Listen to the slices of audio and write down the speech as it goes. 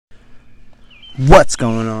What's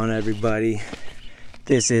going on, everybody?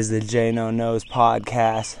 This is the J No Knows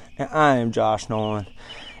podcast, and I am Josh Nolan.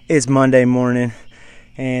 It's Monday morning,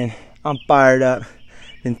 and I'm fired up.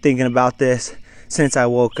 Been thinking about this since I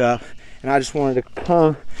woke up, and I just wanted to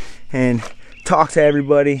come and talk to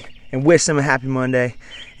everybody and wish them a happy Monday,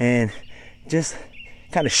 and just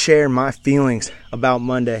kind of share my feelings about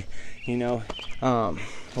Monday. A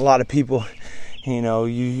lot of people,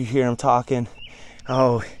 you hear them talking,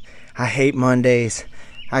 oh, I hate Mondays.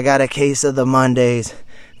 I got a case of the Mondays,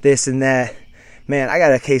 this and that. Man, I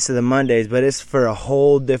got a case of the Mondays, but it's for a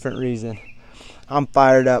whole different reason. I'm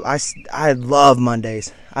fired up. I love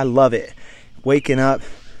Mondays. I love it. Waking up,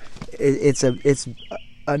 it's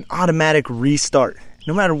an automatic restart.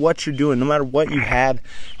 No matter what you're doing, no matter what you have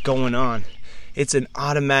going on, it's an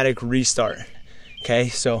automatic restart. Okay,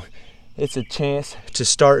 so it's a chance to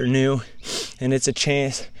start new, and it's a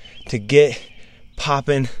chance to get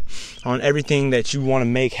popping on everything that you want to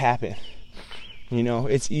make happen.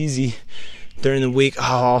 It's easy during the week,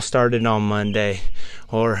 I'll start it on Monday,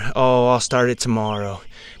 or I'll start it tomorrow.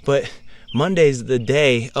 But Monday's the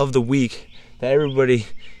day of the week that everybody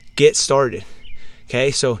gets started.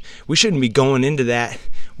 Okay, so we shouldn't be going into that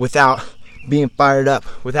without being fired up,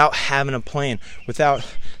 without having a plan, without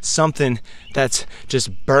something that's just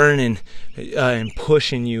burning and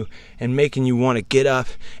pushing you and making you want to get up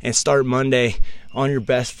and start Monday on your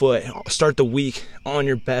best foot, start the week on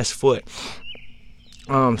your best foot.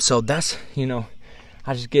 So that's,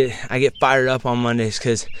 I get fired up on Mondays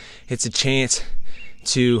because it's a chance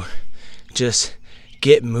to just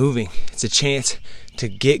get moving. It's a chance to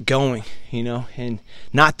get going, and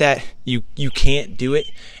not that you can't do it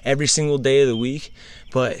every single day of the week,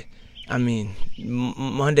 but I mean,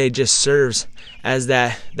 Monday just serves as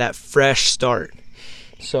that fresh start.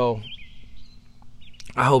 So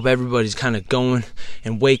I hope everybody's kind of going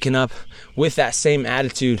and waking up with that same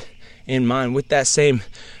attitude in mind, with that same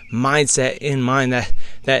mindset in mind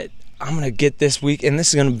that I'm going to get this week, and this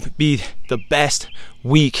is going to be the best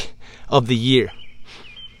week of the year.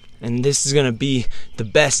 And this is going to be the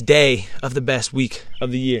best day of the best week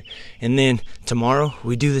of the year. And then tomorrow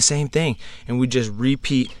we do the same thing, and we just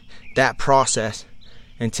repeat that process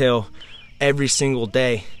until every single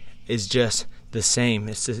day is just the same.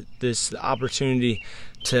 It's this opportunity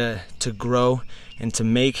to grow and to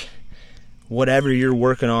make whatever you're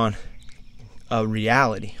working on a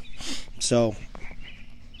reality. So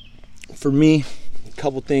for me, a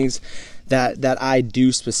couple things that I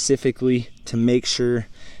do specifically to make sure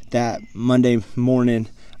that Monday morning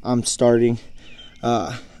I'm starting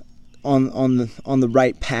on the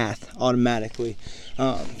right path automatically.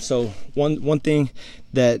 So one thing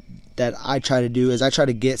that I try to do is I try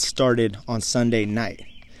to get started on Sunday night.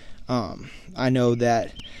 I know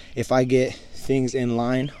that if I get things in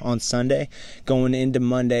line on Sunday, going into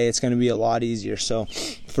Monday, it's going to be a lot easier. So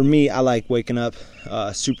for me, I like waking up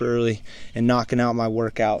super early and knocking out my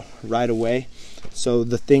workout right away. So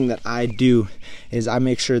the thing that I do is I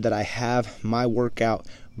make sure that I have my workout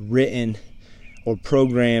written or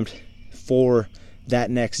programmed for that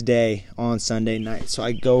next day on Sunday night. So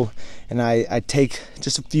I go and I take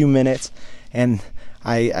just a few minutes and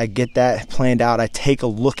I get that planned out. I take a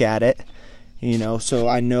look at it, so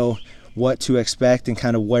I know what to expect and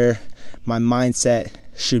kind of where my mindset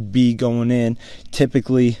should be going in.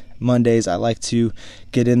 Typically Mondays I like to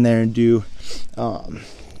get in there and do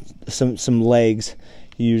some legs,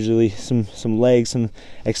 usually some legs, some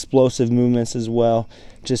explosive movements as well,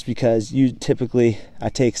 just because I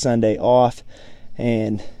take Sunday off,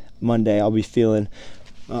 and Monday I'll be feeling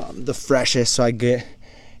the freshest, so I get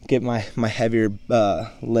my heavier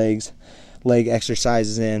leg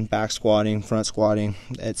exercises in, back squatting, front squatting,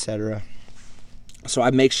 etc. So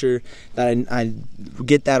I make sure that I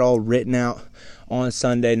get that all written out on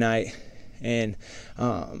Sunday night and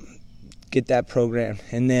get that programmed.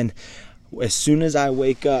 And then as soon as I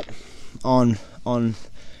wake up in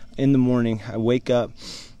the morning, I wake up,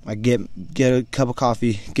 I get a cup of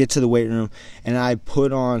coffee, get to the weight room, and I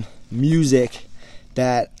put on music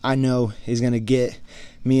that I know is going to get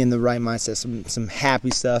me in the right mindset, some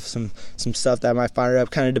happy stuff, some stuff that might fire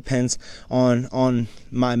up. Kind of depends on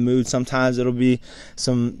my mood. Sometimes it'll be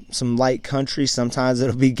some light country, sometimes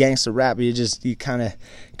it'll be gangster rap. You kind of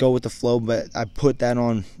go with the flow, but I put that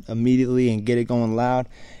on immediately and get it going loud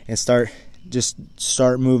and start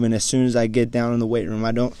moving as soon as I get down in the weight room.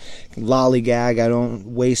 I don't lollygag, I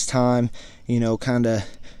don't waste time, kind of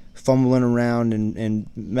fumbling around and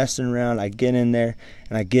messing around. I get in there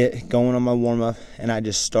and I get going on my warm-up and I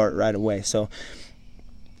just start right away. So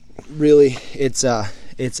really it's a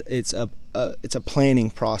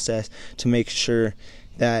planning process to make sure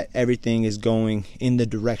that everything is going in the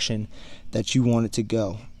direction that you want it to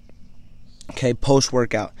go. Okay,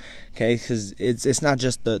 post-workout, okay, because it's not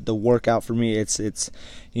just the workout for me, it's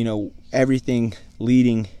everything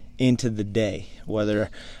leading into the day, whether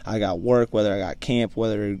I got work, whether I got camp,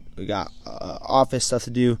 whether I got office stuff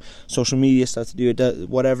to do, social media stuff to do,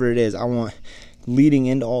 whatever it is, I want, leading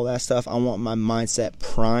into all that stuff, I want my mindset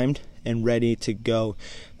primed and ready to go,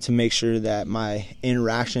 to make sure that my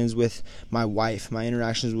interactions with my wife, my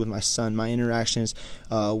interactions with my son, my interactions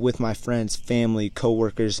with my friends, family,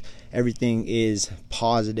 coworkers, everything is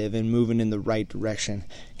positive and moving in the right direction.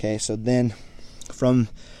 Okay, so then from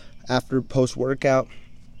after post-workout,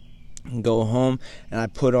 go home and I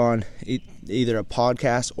put on either a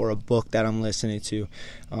podcast or a book that I'm listening to.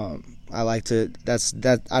 I like to,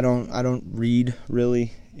 I don't read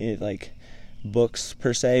really like books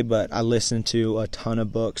per se, but I listen to a ton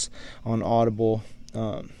of books on Audible,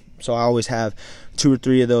 so I always have 2 or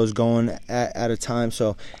 3 of those going at a time.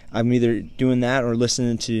 So I'm either doing that or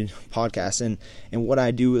listening to podcasts, and what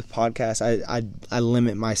I do with podcasts, I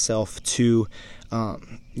limit myself to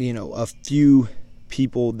a few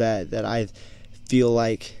people that I feel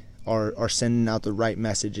like are sending out the right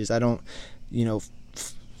messages. I don't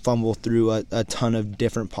fumble through a ton of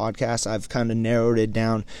different podcasts. I've kind of narrowed it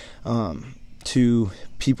down to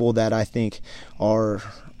people that I think are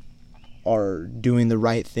doing the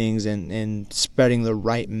right things and spreading the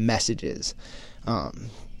right messages.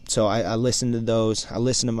 So I listen to those. I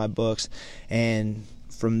listen to my books, and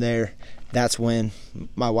from there, that's when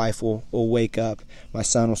my wife will wake up. My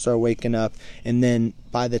son will start waking up, and then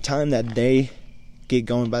by the time that they get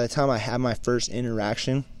going, by the time I have my first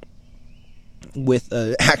interaction with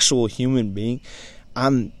an actual human being,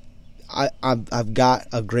 I've got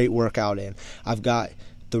a great workout in. I've got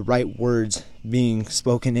the right words being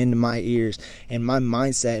spoken into my ears, and my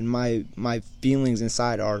mindset and my feelings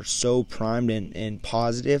inside are so primed and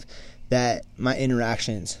positive that my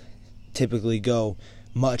interactions typically go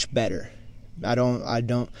much better. I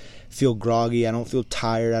don't feel groggy. I don't feel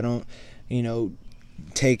tired. I don't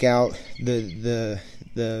take out the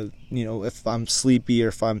if I'm sleepy or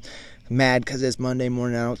if I'm mad because it's Monday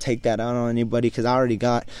morning, I don't take that out on anybody, because I already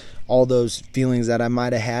got all those feelings that I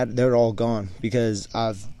might have had. They're all gone because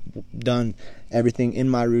I've done everything in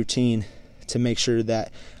my routine to make sure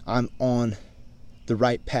that I'm on the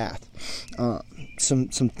right path. Some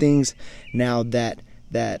things now that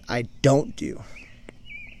I don't do.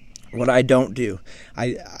 What I don't do,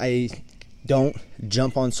 I don't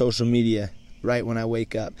jump on social media right when I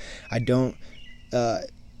wake up. I don't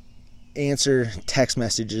answer text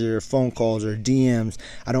messages or phone calls or DMs.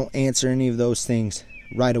 I don't answer any of those things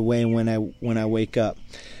right away when I wake up.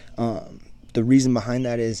 The reason behind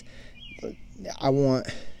that is I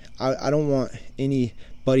don't want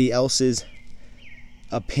anybody else's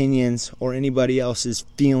opinions or anybody else's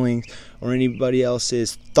feelings or anybody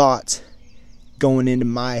else's thoughts going into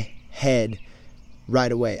my head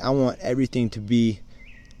right away. I want everything to be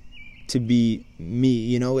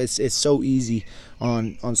me. It's so easy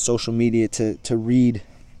on social media to read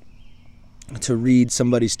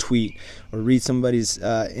somebody's tweet or read somebody's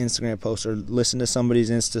Instagram post or listen to somebody's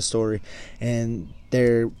Insta story, and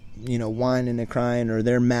they're whining and crying, or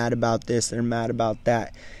they're mad about this, they're mad about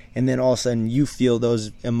that, and then all of a sudden you feel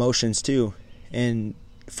those emotions too. And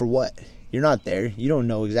for what? You're not there. You don't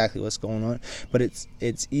know exactly what's going on, but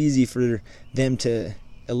it's easy for them to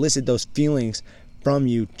elicit those feelings from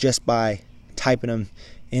you just by typing them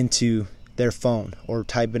into their phone or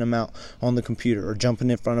typing them out on the computer or jumping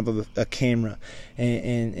in front of a camera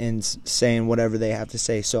and saying whatever they have to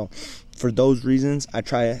say. So for those reasons, I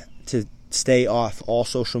try to stay off all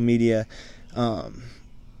social media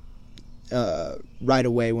right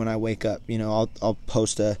away when I wake up. I'll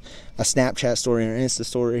post a Snapchat story or an Insta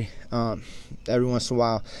story every once in a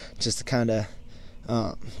while just to kind of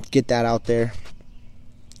get that out there.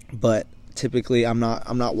 But typically I'm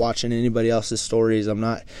not watching anybody else's stories. I'm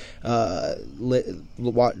not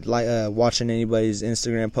watching anybody's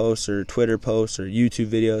Instagram posts or Twitter posts or YouTube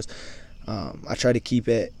videos. I try to keep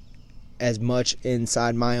it as much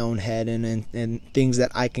inside my own head and things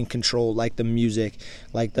that I can control, like the music,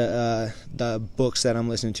 like the books that I'm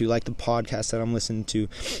listening to, like the podcasts that I'm listening to,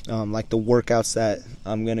 like the workouts that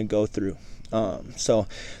I'm gonna go through. So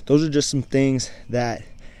those are just some things that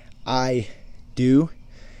I do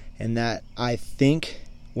and that I think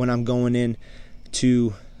when I'm going in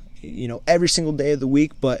to every single day of the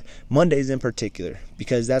week, but Mondays in particular,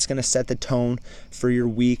 because that's going to set the tone for your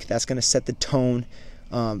week. That's going to set the tone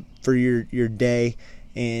for your day.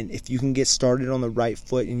 And if you can get started on the right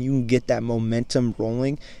foot and you can get that momentum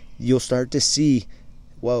rolling, you'll start to see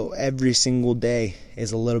well, every single day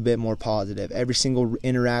is a little bit more positive. Every single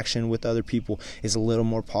interaction with other people is a little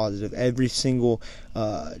more positive. Every single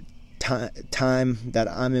time that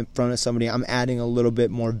I'm in front of somebody, I'm adding a little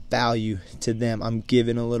bit more value to them. I'm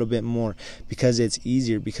giving a little bit more because it's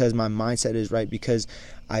easier, because my mindset is right, because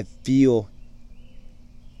I feel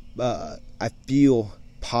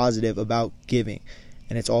positive about giving.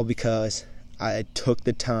 And it's all because I took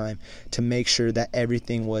the time to make sure that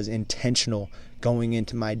everything was intentional going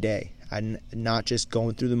into my day. I'm not just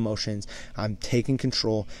going through the motions. I'm taking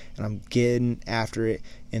control and I'm getting after it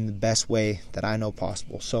in the best way that I know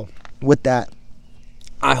possible. So with that,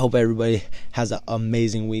 I hope everybody has an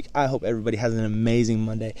amazing week. I hope everybody has an amazing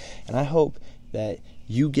Monday. And I hope that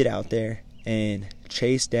you get out there and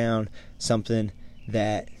chase down something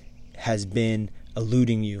that has been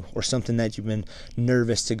eluding you, or something that you've been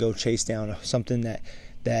nervous to go chase down, or something that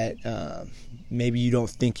maybe you don't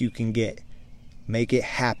think you can get. Make it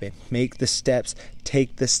happen. Take the steps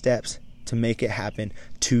to make it happen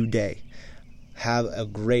today. Have a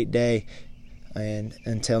great day, and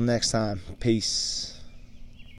until next time, peace.